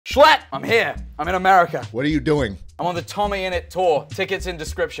jschlatt, I'm here. I'm in America. What are you doing? I'm on the Tommy In It tour. Tickets in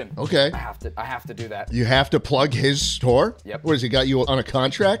description. Okay. I have to do that. You have to plug his tour? Yep. What, has he got you on a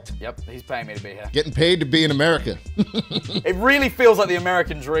contract? Yep, he's paying me to be here. Getting paid to be in America. It really feels like the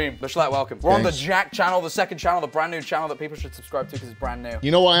American dream. jschlatt, welcome. We're on the Thanks. Jack channel, the second channel, the brand new channel that people should subscribe to because it's brand new. You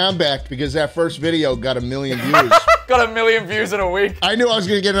know why I'm back? Because that first video got 1 million views. Got 1 million views in a week. I knew I was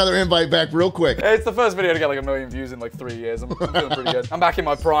gonna get another invite back real quick. It's the first video to get like 1 million views in like 3 years. I'm feeling pretty good. I'm back in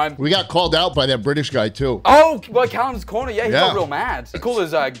my prime. We got called out by that British guy too. Oh, by Callum's Corner, yeah, he got Yeah. real mad. He called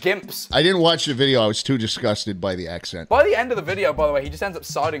us gimps. I didn't watch the video, I was too disgusted by the accent. By the end of the video, by the way, he just ends up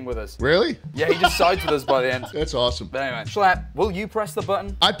siding with us. Really? Yeah, he just sides with us by the end. That's awesome. But anyway, jschlatt, will you press the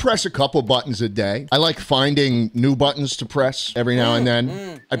button? I press a couple buttons a day. I like finding new buttons to press every now and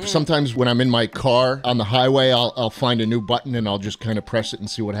then. Sometimes when I'm in my car on the highway, I'll find a new button and I'll just kind of press it and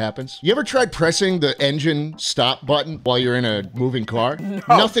see what happens. You ever tried pressing the engine stop button while you're in a moving car? No.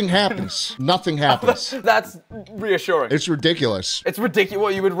 Nothing happens. Nothing happens. That's reassuring. It's ridiculous. It's ridiculous.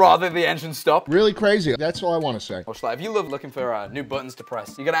 What, you would rather the engine stop? Really crazy. That's all I want to say. Well, jschlatt, if you love looking for new buttons to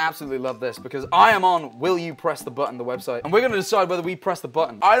press, you're going to absolutely love this because I am on Will You Press the Button, the website, and we're going to decide whether we press the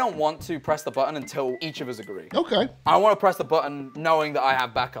button. I don't want to press the button until each of us agree. Okay. I want to press the button knowing that I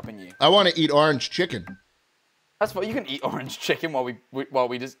have backup in you. I want to eat orange chicken. That's fine. You can eat orange chicken while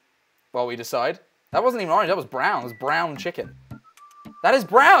we decide. That wasn't even orange. That was brown. It was brown chicken. That is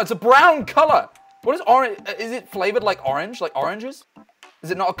brown. It's a brown color. What is orange? Is it flavored like orange? Like oranges? Is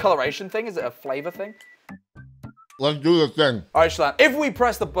it not a coloration thing? Is it a flavor thing? Let's do the thing. All right, jschlatt. If we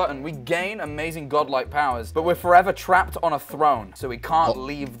press the button, we gain amazing godlike powers, but we're forever trapped on a throne, so we can't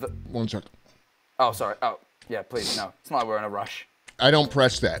leave the... 1 second. Oh, sorry. Oh, yeah, please, no. It's not like we're in a rush. I don't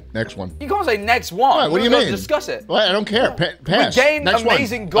press that. Next one. You can't say next one. What do you We're gonna mean? discuss it. Well, I don't care. Pass. We gain Next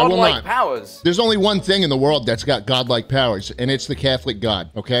amazing one. I will godlike not. powers. There's only one thing in the world that's got godlike powers, and it's the Catholic God,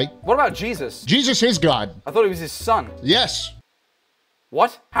 okay? What about Jesus? Jesus is God. I thought he was his son. Yes.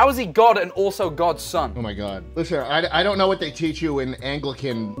 What? How is he God and also God's son? Oh my God. Listen, I don't know what they teach you in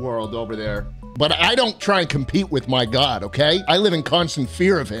Anglican world over there, but I don't try and compete with my God, okay? I live in constant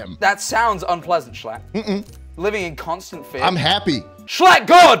fear of him. That sounds unpleasant, jschlatt. Living in constant fear. I'm happy. jschlatt,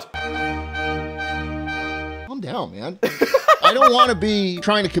 God! Calm down, man. I don't want to be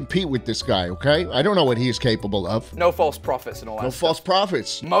trying to compete with this guy, okay? I don't know what he is capable of. No false prophets and all that No stuff. false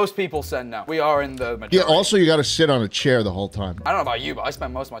prophets. Most people said no. We are in the majority. Yeah, also you got to sit on a chair the whole time. I don't know about you, but I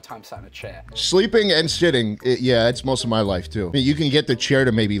spend most of my time sat in a chair. Sleeping and sitting, yeah, it's most of my life too. I mean, you can get the chair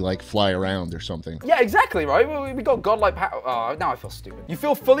to maybe like fly around or something. Yeah, exactly, right? We got godlike power. Oh, now I feel stupid. You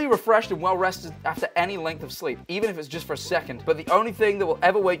feel fully refreshed and well rested after any length of sleep, even if it's just for a second. But the only thing that will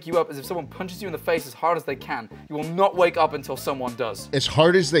ever wake you up is if someone punches you in the face as hard as they can. You will not wake up until someone does. As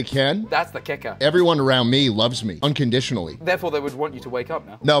hard as they can. That's the kicker. Everyone around me loves me unconditionally. Therefore, they would want you to wake up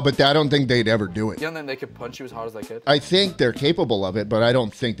now. No, but I don't think they'd ever do it. You don't think they could punch you as hard as they could? I think they're capable of it, but I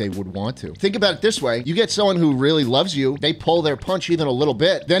don't think they would want to. Think about it this way. You get someone who really loves you, they pull their punch even a little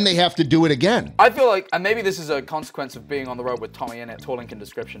bit, then they have to do it again. I feel like, and maybe this is a consequence of being on the road with Tommy In It, link in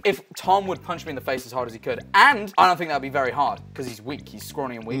description. If Tom would punch me in the face as hard as he could, and I don't think that'd be very hard, because he's weak, he's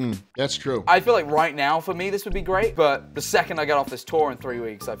scrawny and weak. That's true. I feel like right now, for me, this would be great, but the second I get off this tour in 3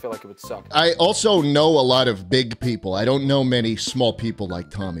 weeks, I feel like it would suck. I also know a lot of big people. I don't know many small people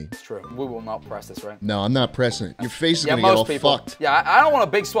like Tommy. It's true. We will not press this, right? No, I'm not pressing it. Your face is Yeah, gonna get all most people. fucked. Yeah, I don't want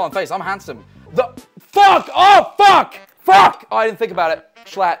a big swollen face. I'm handsome. Fuck! Oh, fuck! Fuck! Oh, I didn't think about it.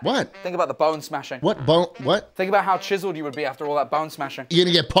 jschlatt. What? Think about the bone smashing. What bone? What? Think about how chiseled you would be after all that bone smashing. You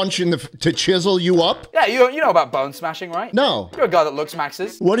gonna get punched in the to chisel you up? Yeah, you know about bone smashing, right? No. You're a guy that looks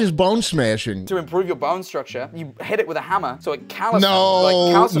maxes. What is bone smashing? To improve your bone structure, you hit it with a hammer so it calcifies.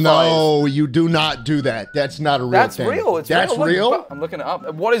 No, you do not do that. That's not a real That's thing. real. It's That's real. Look, real? I'm looking it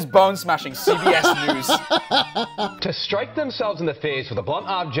up. What is bone smashing? CBS News. To strike themselves in the face with a blunt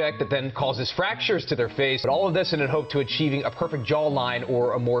object that then causes fractures to their face, but all of this in a hope to achieving a perfect jawline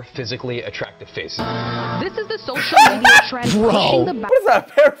or a more physically attractive face. This is the social media trend pushing the What is that,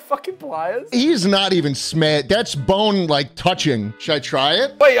 a pair of fucking pliers? He's not even smashed. That's bone, like, touching. Should I try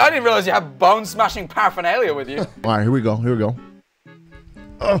it? Wait, I didn't realize you have bone smashing paraphernalia with you. All right, here we go. Here we go.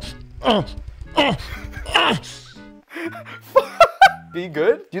 Be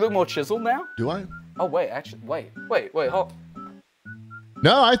good? Do you look more chiseled now? Do I? Oh, wait, actually, wait, hold.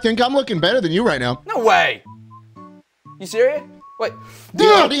 No, I think I'm looking better than you right now. No way! You serious? Wait. The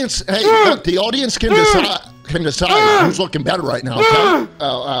audience, hey, look, the audience can decide who's looking better right now, okay? Ow, ow,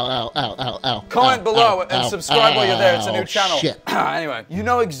 ow, ow, ow, ow. comment below and subscribe while you're there. It's a new channel. Shit. Anyway, you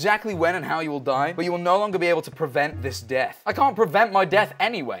know exactly when and how you will die, but you will no longer be able to prevent this death. I can't prevent my death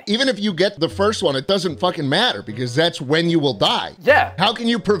anyway. Even if you get the first one, it doesn't fucking matter because that's when you will die. Yeah. How can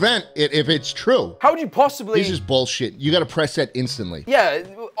you prevent it if it's true? How would you possibly... This is bullshit. You gotta press that instantly. Yeah,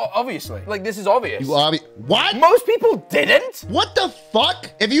 obviously. Like, this is obvious. What? Most people didn't? What the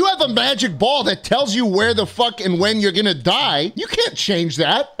fuck? If you have a magic ball that tells you where the fuck and when you're gonna die, you can't change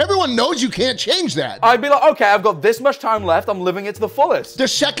that. Everyone knows you can't change that. I'd be like, okay, I've got this much time left. I'm living it to the fullest. The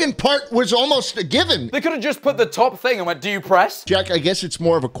second part was almost a given. They could have just put the top thing and went, do you press? Jack, I guess it's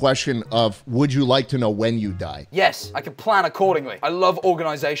more of a question of, would you like to know when you die? Yes, I can plan accordingly. I love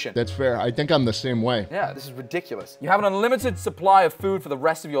organization. That's fair. I think I'm the same way. Yeah, this is ridiculous. You have an unlimited supply of food for the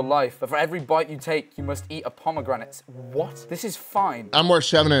rest of your life, but for every bite you take, you must eat a pomegranate. What? This is fine. I'm worth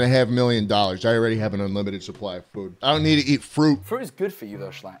 $7.5 million. I already have an unlimited supply of food. I don't need to eat fruit. Fruit is good for you though,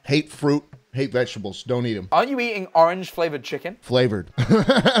 Schlatt. Hate fruit. Hate vegetables. Don't eat them. Aren't you eating orange-flavored chicken? Flavored.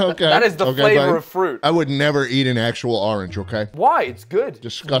 Okay. That is the flavor buddy. of fruit. I would never eat an actual orange, okay? Why? It's good.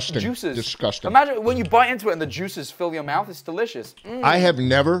 Disgusting. Juices. Disgusting. Imagine when you bite into it and the juices fill your mouth. It's delicious. I have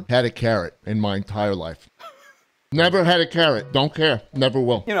never had a carrot in my entire life. Never had a carrot. Don't care. Never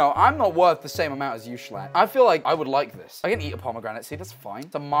will. You know, I'm not worth the same amount as you, Schlatt. I feel like I would like this. I can eat a pomegranate seed. That's fine.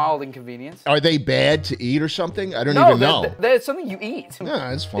 It's a mild inconvenience. Are they bad to eat or something? I don't even know. They're something you eat.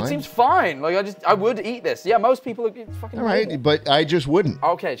 Yeah, it's fine. It seems fine. Like, I would eat this. Yeah, most people are fucking All right, normal. but I just wouldn't.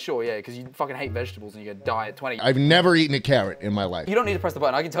 Okay, sure, yeah, because you fucking hate vegetables and you're gonna die at 20. I've never eaten a carrot in my life. You don't need to press the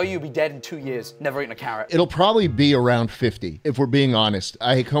button. I can tell you you'll be dead in 2 years. Never eaten a carrot. It'll probably be around 50, if we're being honest.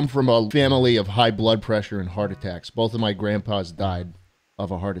 I come from a family of high blood pressure and heart attacks. Both of my grandpas died of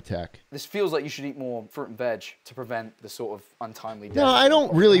a heart attack. This feels like you should eat more fruit and veg to prevent the sort of untimely death. No, I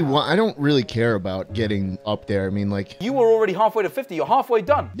don't really care about getting up there. I mean, like... You were already halfway to 50. You're halfway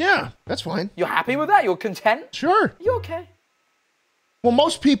done. Yeah, that's fine. You're happy with that? You're content? Sure. You okay? Well,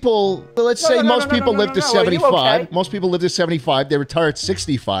 most people, let's say most people live to 75. Okay? Most people live to 75. They retire at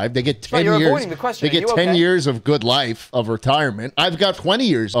 65. They get 10 you're years. avoiding the question. They get 10 years of good life of retirement. I've got 20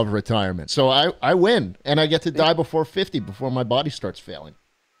 years of retirement. So I win. And I get to die before 50, before my body starts failing.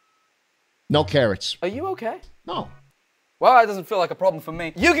 No carrots. Are you okay? No. Well, that doesn't feel like a problem for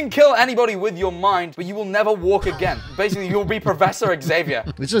me. You can kill anybody with your mind, but you will never walk again. Basically, you'll be Professor Xavier.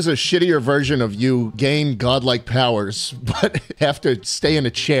 This is a shittier version of you gain godlike powers, but have to stay in a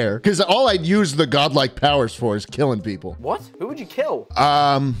chair. Because all I'd use the godlike powers for is killing people. What? Who would you kill?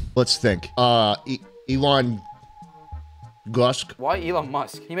 Let's think. Elon Musk. Why Elon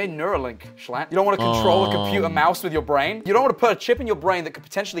Musk? He made Neuralink, Schlatt. You don't want to control a computer mouse with your brain? You don't want to put a chip in your brain that could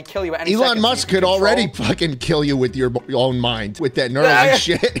potentially kill you at any second. Elon Musk could already fucking kill you with your own mind. With that Neuralink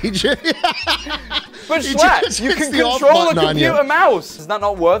shit. He just... But Schlatt, you can control a computer mouse. Is that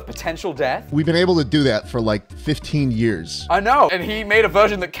not worth potential death? We've been able to do that for like 15 years. I know. And he made a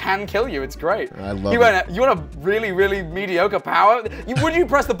version that can kill you. It's great. I love it. You want a really, really mediocre power? Would you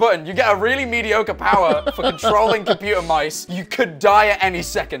press the button? You get a really mediocre power for controlling computer mice. You could die at any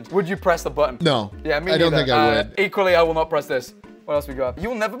second. Would you press the button? No. Yeah, me I don't think I would. Equally, I will not press this. What else we got? You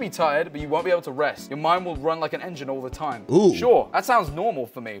will never be tired, but you won't be able to rest. Your mind will run like an engine all the time. Ooh. Sure, that sounds normal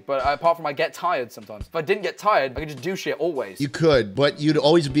for me, but apart from I get tired sometimes. If I didn't get tired, I could just do shit always. You could, but you'd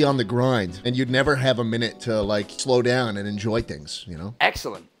always be on the grind, and you'd never have a minute to, like, slow down and enjoy things, you know?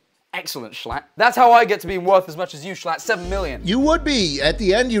 Excellent. Excellent, Schlatt. That's how I get to be worth as much as you, Schlatt. 7 million. You would be. At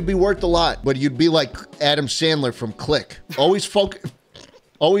the end, you'd be worth a lot, but you'd be like Adam Sandler from Click.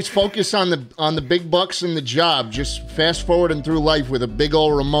 Always focus on the big bucks and the job. Just fast forwarding through life with a big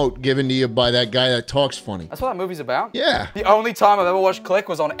old remote given to you by that guy that talks funny. That's what that movie's about? Yeah. The only time I've ever watched Click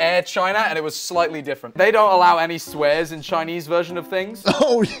was on Air China, and it was slightly different. They don't allow any swears in Chinese version of things.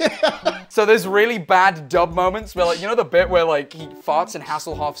 Oh, yeah. So there's really bad dub moments where, like, you know the bit where, like, he farts in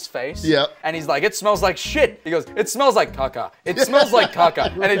Hasselhoff's face? Yeah. And he's like, it smells like shit. He goes, it smells like caca. It smells like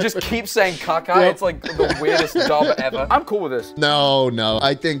caca. And it just keeps saying caca. Yep. It's like the weirdest dub ever. I'm cool with this. No.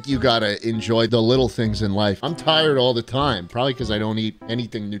 I think you gotta enjoy the little things in life. I'm tired all the time, probably because I don't eat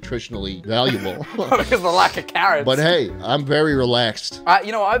anything nutritionally valuable. Because of the lack of carrots. But hey, I'm very relaxed.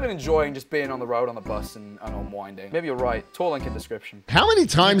 You know, I've been enjoying just being on the road on the bus and unwinding. Maybe you're right. Tour link in description. How many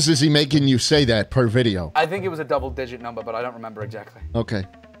times is he making you say that per video? I think it was a double-digit number, but I don't remember exactly. Okay.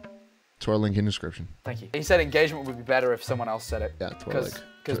 Tour link in description. Thank you. He said engagement would be better if someone else said it. Yeah, tour link.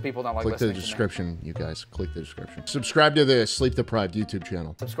 Because people don't like listening. Click the description, you guys. Click the description. Subscribe to the Sleep Deprived YouTube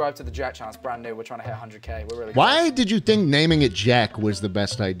channel. Subscribe to the Jack channel. It's brand new. We're trying to hit 100K. We're really Why did you think naming it Jack was the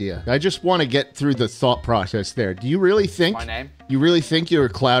best idea? I just want to get through the thought process there. Do you really think... My name? You really think you're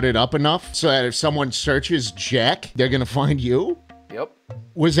clouded up enough so that if someone searches Jack, they're going to find you? Yep.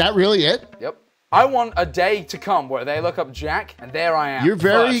 Was that really it? Yep. I want a day to come where they look up Jack, and there I am. You're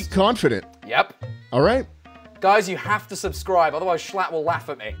very first. confident. Yep. All right. Guys, you have to subscribe, otherwise Schlatt will laugh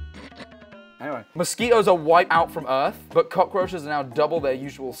at me. Anyway, mosquitoes are wiped out from Earth, but cockroaches are now double their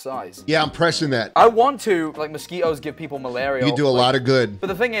usual size. Yeah, I'm pressing that. I want to, like, mosquitoes give people malaria. You do a lot of good. But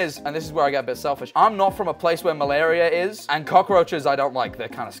the thing is, and this is where I get a bit selfish, I'm not from a place where malaria is, and cockroaches I don't like. They're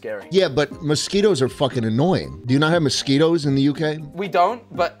kind of scary. Yeah, but mosquitoes are fucking annoying. Do you not have mosquitoes in the UK? We don't,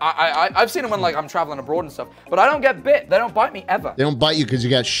 but I've seen them when, like, I'm traveling abroad and stuff. But I don't get bit. They don't bite me ever. They don't bite you because you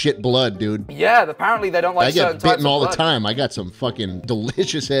got shit blood, dude. Yeah, apparently they don't like I certain get types bitten of all the blood. time. I got some fucking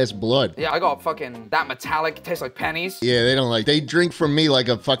delicious ass blood. Yeah, I got fucking that metallic, tastes like pennies. Yeah, they don't like. They drink from me like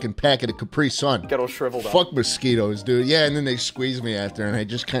a fucking packet of Capri Sun. Get all shriveled up. Fuck mosquitoes, dude. Yeah, and then they squeeze me after, and I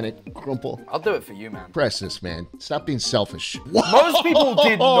just kind of crumple. I'll do it for you, man. Press this, man. Stop being selfish. Most people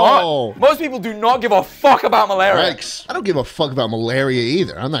did not. Most people do not give a fuck about malaria. Yikes. I don't give a fuck about malaria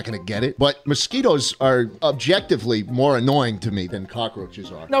either. I'm not gonna get it. But mosquitoes are objectively more annoying to me than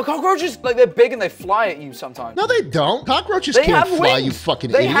cockroaches are. No, cockroaches, like, they're big and they fly at you sometimes. No, they don't. Cockroaches They can't have fly, wings. you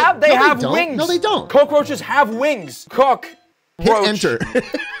fucking They idiot. have don't. wings. No, they don't. Cockroaches have wings. Hit Roach. enter.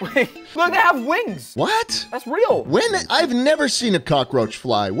 Look, they have wings. What? That's real. When? I've never seen a cockroach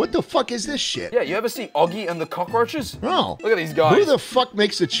fly. What the fuck is this shit? Yeah, you ever see Oggy and the cockroaches? No. Look at these guys. Who the fuck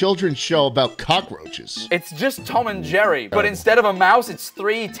makes a children's show about cockroaches? It's just Tom and Jerry, but instead of a mouse, it's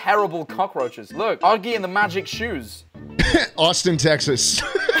 3 terrible cockroaches. Look, Oggy and the magic shoes. Austin, Texas.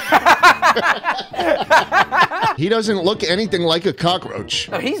 He doesn't look anything like a cockroach.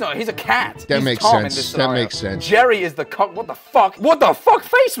 No, he's not. He's a cat. That He's makes Tom in sense. this That scenario. makes sense. Jerry is the cock. What the fuck? What the fuck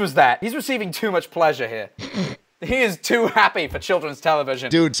face was that? He's receiving too much pleasure here. He is too happy for children's television.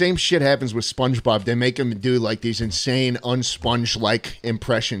 Dude, same shit happens with SpongeBob. They make him do like these insane unsponge-like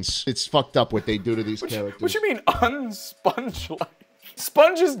impressions. It's fucked up what they do to these characters. What you mean unsponge-like?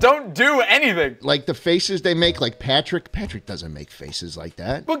 Sponges don't do anything. Like the faces they make, like Patrick. Patrick doesn't make faces like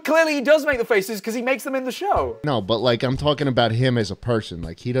that. But clearly he does make the faces because he makes them in the show. No, but like I'm talking about him as a person.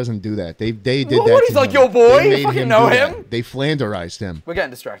 Like he doesn't do that. They did What, that. he's to like him. your boy? They You made fucking him know do that. him? They Flanderized him. We're getting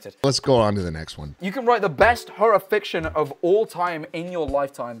distracted. Let's go on to the next one. You can write the best horror fiction of all time in your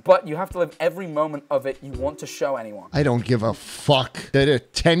lifetime, but you have to live every moment of it you want to show anyone. I don't give a fuck. Did a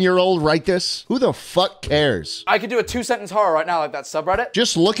 10-year-old write this? Who the fuck cares? I could do a 2-sentence horror right now like that subreddit.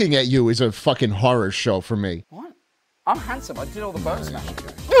 Just looking at you is a fucking horror show for me. What? I'm handsome. I did all the bone smashing.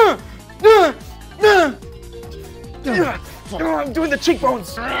 I'm doing the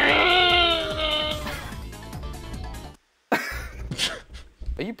cheekbones.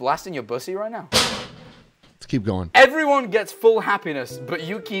 Are you blasting your bussy right now? Let's keep going. Everyone gets full happiness, but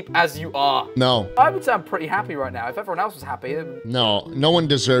you keep as you are. No. I would say I'm pretty happy right now. If everyone else was happy, then No. No one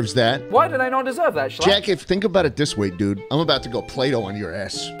deserves that. why did I not deserve that, Schlatt? Jack, think about it this way, dude. I'm about to go Plato on your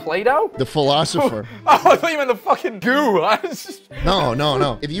ass. Play-Doh? The philosopher. Oh, I thought you meant the fucking goo. I was just...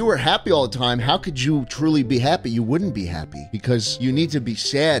 No. If you were happy all the time, how could you truly be happy? You wouldn't be happy because you need to be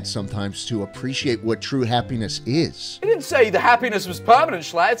sad sometimes to appreciate what true happiness is. It didn't say the happiness was permanent,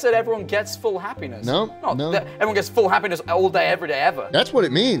 Schlatt. It said everyone gets full happiness. No, Not no. that everyone gets full happiness all day, every day, ever. That's what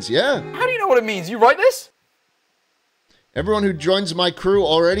it means, yeah. How do you know what it means? You write this? Everyone who joins my crew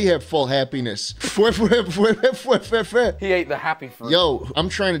already have full happiness. He ate the happy fruit. Yo, I'm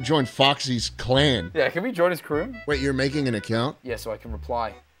trying to join Foxy's clan. Yeah, can we join his crew? Wait, you're making an account? Yeah, so I can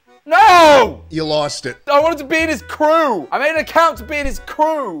reply. No! You lost it. I wanted to be in his crew. I made an account to be in his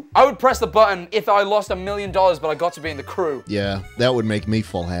crew. I would press the button if I lost $1 million, but I got to be in the crew. Yeah, that would make me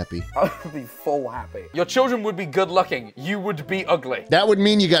full happy. I would be full happy. Your children would be good looking. You would be ugly. That would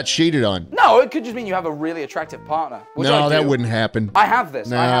mean you got cheated on. No, it could just mean you have a really attractive partner. Which I No, that do. wouldn't happen. I have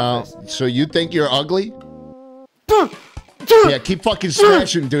this. I have No. this. So you think you're ugly? Yeah, keep fucking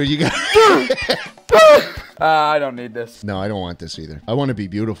smashing, dude. You got. I don't need this. No, I don't want this either. I want to be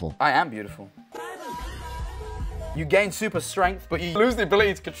beautiful. I am beautiful. You gain super strength, but you lose the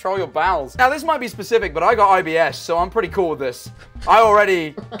ability to control your bowels. Now, this might be specific, but I got IBS, so I'm pretty cool with this. I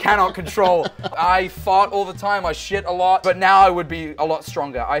already cannot control. I fart all the time, I shit a lot, but now I would be a lot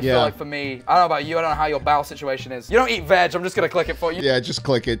stronger. I feel like for me, I don't know about you, I don't know how your bowel situation is. You don't eat veg, I'm just gonna click it for you. Yeah, just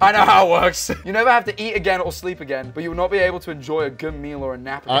click it. I know how it works. You never have to eat again or sleep again, but you will not be able to enjoy a good meal or a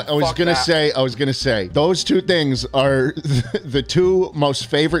nap again. I was gonna say, those two things are the two most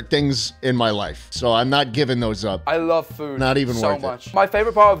favorite things in my life. So I'm not giving those up. I love food. Not even so worth it. much. My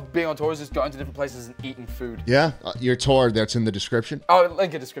favorite part of being on tour is just going to different places and eating food. Yeah, your tour that's in the description. Oh, link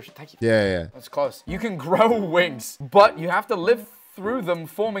in the description. Thank you. Yeah. That's close. You can grow wings, but you have to live through them,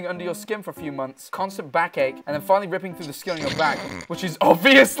 forming under your skin for a few months, constant backache, and then finally ripping through the skin on your back, which is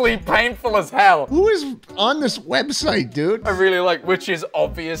obviously painful as hell. Who is on this website, dude? I really like, which is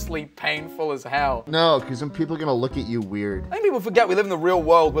obviously painful as hell. No, because then people are gonna look at you weird. I think people forget we live in the real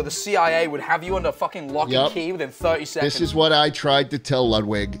world where the CIA would have you under fucking lock and key within 30 seconds. This is what I tried to tell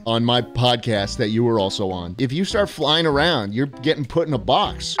Ludwig on my podcast that you were also on. If you start flying around, you're getting put in a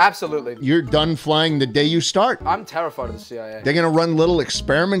box. Absolutely. You're done flying the day you start. I'm terrified of the CIA. They're gonna run little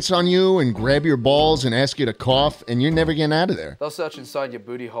experiments on you and grab your balls and ask you to cough, and you're never getting out of there. They'll search inside your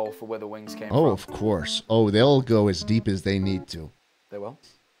booty hole for where the wings came from. Oh, of course. Oh, they'll go as deep as they need to. They will?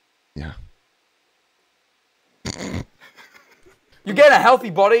 Yeah. You get a healthy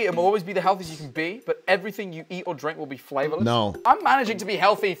body and will always be the healthiest you can be, but everything you eat or drink will be flavorless. No. I'm managing to be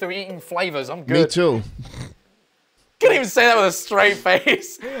healthy through eating flavors. I'm good. Me too. Can't even say that with a straight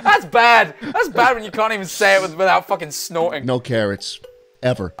face. That's bad. That's bad when you can't even say it without fucking snorting. No carrots.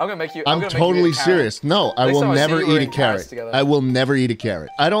 Ever. I'm gonna make you. I'm totally serious. No, I will never eat a carrot. I will never eat a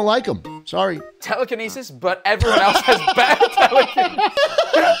carrot. I don't like them. Sorry. Telekinesis, but everyone else has better telekinesis.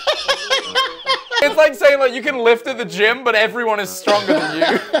 It's like saying like you can lift at the gym, but everyone is stronger than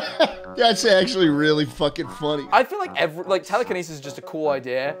you. That's actually really fucking funny. I feel like telekinesis is just a cool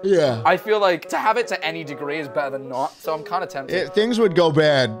idea. Yeah. I feel like to have it to any degree is better than not, so I'm kind of tempted. Things would go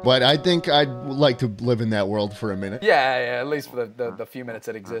bad, but I think I'd like to live in that world for a minute. Yeah, at least for the few minutes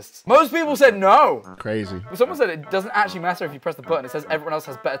it exists. Most people said no. Crazy. Someone said it doesn't actually matter if you press the button. It says everyone else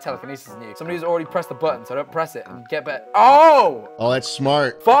has better telekinesis than you. Somebody who's already pressed the button, so don't press it and get better. Oh! Oh, that's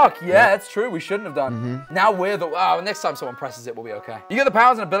smart. Fuck, yeah, that's true. We shouldn't have done. Now we're the, next time someone presses it, we'll be okay. You get the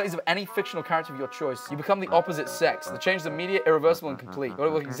powers and abilities of any fictional character of your choice. You become the opposite sex. The change is immediate, irreversible, and complete. It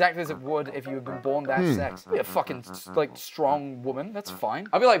will look exactly as it would if you had been born that sex. Be a fucking, like, strong woman. That's fine.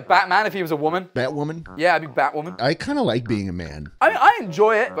 I'd be like Batman if he was a woman. Batwoman? Yeah, I'd be Batwoman. I kind of like being a man. I mean, I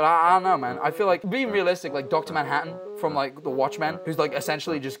enjoy it, but I don't know, man. I feel like, being realistic, like Dr. Manhattan from, like, The Watchmen, who's, like,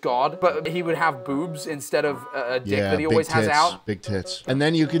 essentially just God, but he would have boobs instead of a dick that he always has out. Big tits. And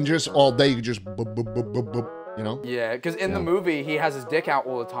then you can just, all day, you can just boop, boop, boop, boop, boop. You know? Yeah, because in the movie, he has his dick out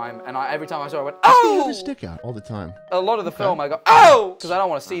all the time, and every time I saw it, I went, He oh! has his dick out all the time. A lot of the film, I go, oh! Because I don't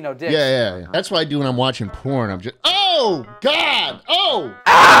want to see no dick. Yeah. That's what I do when I'm watching porn. I'm just, oh, God, oh!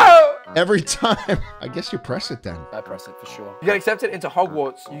 Oh! Every time. I guess you press it then. I press it for sure. You get accepted into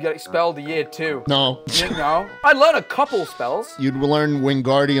Hogwarts. You get expelled a year 2. No. You didn't know? I learned a couple spells. You'd learn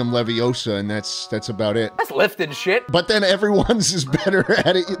Wingardium Leviosa, and that's about it. That's lifting shit. But then everyone's is better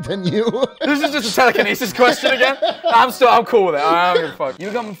at it than you. This is just a telekinesis question again. I'm cool with it. I don't give a fuck. You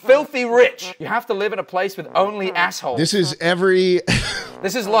become filthy rich. You have to live in a place with only assholes. This is every...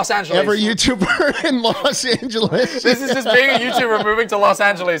 This is Los Angeles. Every YouTuber in Los Angeles. This is just being a YouTuber moving to Los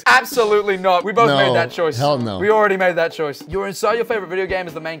Angeles. Absolutely not. We both made that choice. Hell no. We already made that choice. You're inside your favorite video game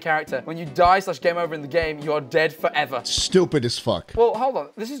as the main character. When you die/game over in the game, you are dead forever. Stupid as fuck. Well, hold on.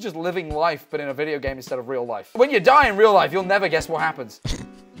 This is just living life, but in a video game instead of real life. When you die in real life, you'll never guess what happens.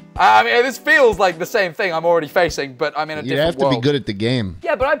 I mean, this feels like the same thing I'm already facing, but I'm in a different world. You have to be good at the game.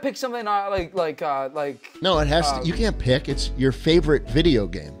 Yeah, but I picked something like. No, it has to. You can't pick. It's your favorite video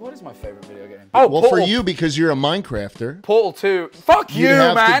game. What is my favorite video game? Oh, well, Portal. for you, because you're a Minecrafter. Portal 2. Fuck you, man.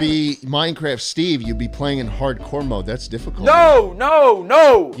 You'd have to be Minecraft Steve. You'd be playing in hardcore mode. That's difficult.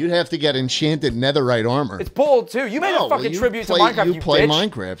 No. You'd have to get enchanted netherite armor. It's Portal 2. You made a fucking tribute to Minecraft, you play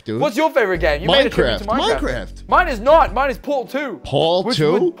bitch. Minecraft, dude. What's your favorite game? You made a tribute to Minecraft. Mine is not. Mine is Portal 2. Paul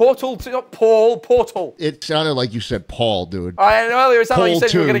 2? Portal 2. Not Paul. Portal. It sounded like you said Paul, dude. Earlier it sounded like you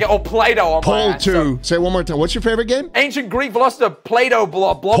said you were going to get all Play-Doh on Paul my ass. 2. Say it one more time. What's your favorite game? Ancient Greek philosopher Play-Doh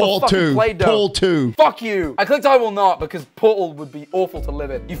blob Paul of fucking 2. Play-Doh. Paul 2. Fuck you. I clicked I will not because Portal would be awful to live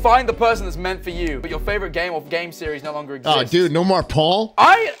in. You find the person that's meant for you, but your favorite game or game series no longer exists. Oh, dude, no more Paul?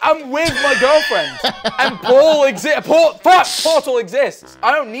 I am with my girlfriend, and Paul exists. Portal exists.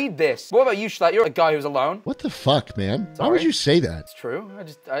 I don't need this. What about you, jschlatt? You're a guy who's alone. What the fuck, man? Sorry. Why would you say that? It's true.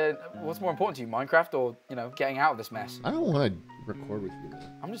 What's more important to you, Minecraft or, getting out of this mess? I don't want to record with you, man.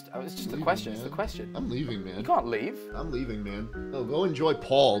 It's just a question. It's the question. I'm leaving, man. You can't leave. I'm leaving, man. No, go enjoy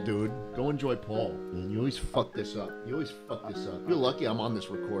Paul, dude. Go enjoy Paul. Man, you always fuck this up. You're lucky I'm on this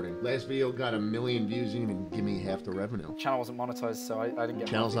recording. Last video got 1 million views. You didn't even give me half the revenue. Channel wasn't monetized, so I didn't get.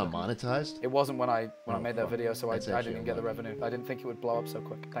 Channel's not monetized? It wasn't when I made that video, so I didn't even get the revenue. I didn't think it would blow up so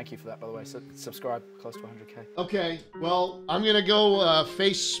quick. Thank you for that, by the way. So subscribe, close to 100K. Okay, well, I'm gonna go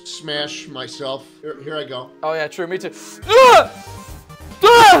face smash myself. Here I go. Oh yeah, true. Me too. Ah!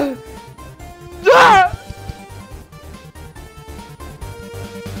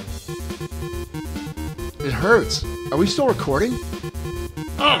 It hurts. Are we still recording?